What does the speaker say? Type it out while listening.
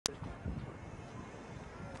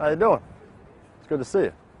How you doing? It's good to see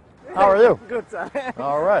you. How are you? Good, sir.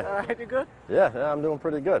 All right. All right, you good? Yeah, I'm doing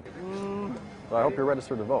pretty good. So I hope you're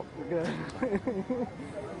registered to vote. Good.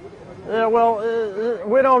 Yeah, well,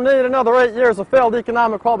 we don't need another 8 years of failed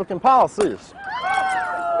economic Republican policies.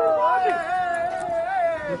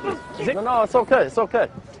 No, it's okay, it's okay.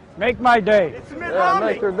 Make my day. Yeah,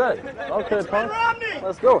 make your day. Okay, punk.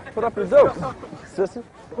 Let's go. Put up your dukes, sissy.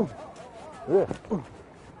 Yeah.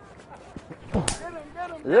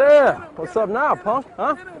 Yeah. What's up now, punk?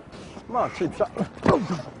 Huh? Come on, cheap shot.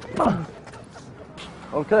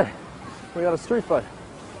 Okay. We got a street fight.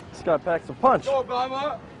 This guy packs a punch. Go,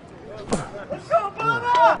 Obama! Let's go,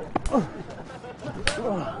 Obama!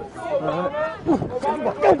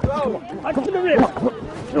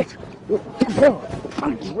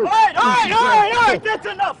 All right, that's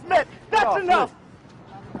enough, Mitt. That's enough.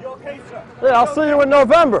 You okay, sir? Yeah, I'll see you in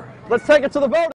November. Let's take it to the vote.